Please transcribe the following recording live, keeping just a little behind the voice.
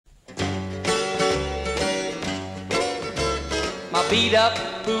beat up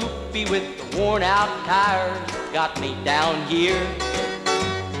poopy with the worn out tires got me down here.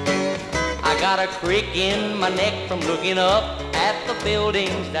 I got a crick in my neck from looking up at the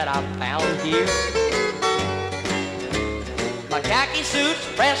buildings that I found here. My khaki suit's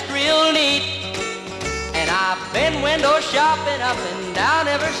pressed real neat, and I've been window shopping up and down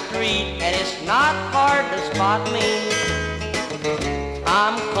every street, and it's not hard to spot me.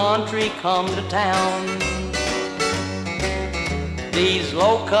 I'm country come to town. These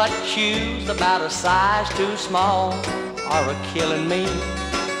low-cut shoes about a size too small are a-killing me.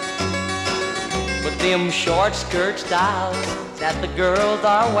 But them short skirt styles that the girls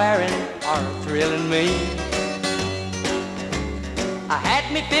are wearing are thrilling me. I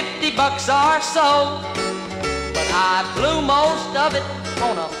had me $50 or so, but I blew most of it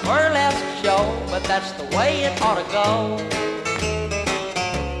on a burlesque show. But that's the way it ought to go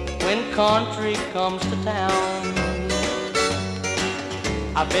when country comes to town.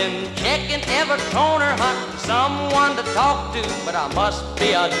 I've been checking every corner, hunting someone to talk to, but I must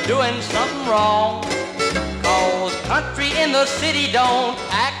be doing something wrong. 'Cause country in the city don't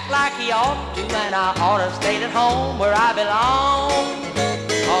act like he ought to, and I ought to stay at home where I belong.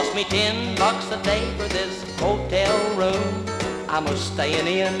 Cost me $10 a day for this hotel room I'm a-staying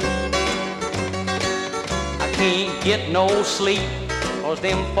in. I can't get no sleep 'cause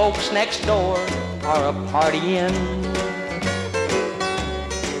them folks next door are a-partying.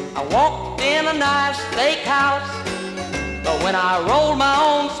 I walked in a nice steakhouse, but when I rolled my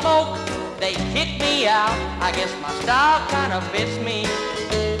own smoke, they kicked me out. I guess my style kind of fits me.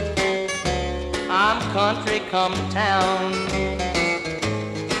 I'm country come to town.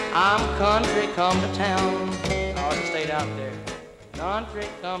 I'm country come to town. I ought to stayed out there. Country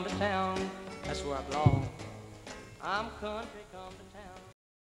come to town. That's where I belong. I'm country come to town.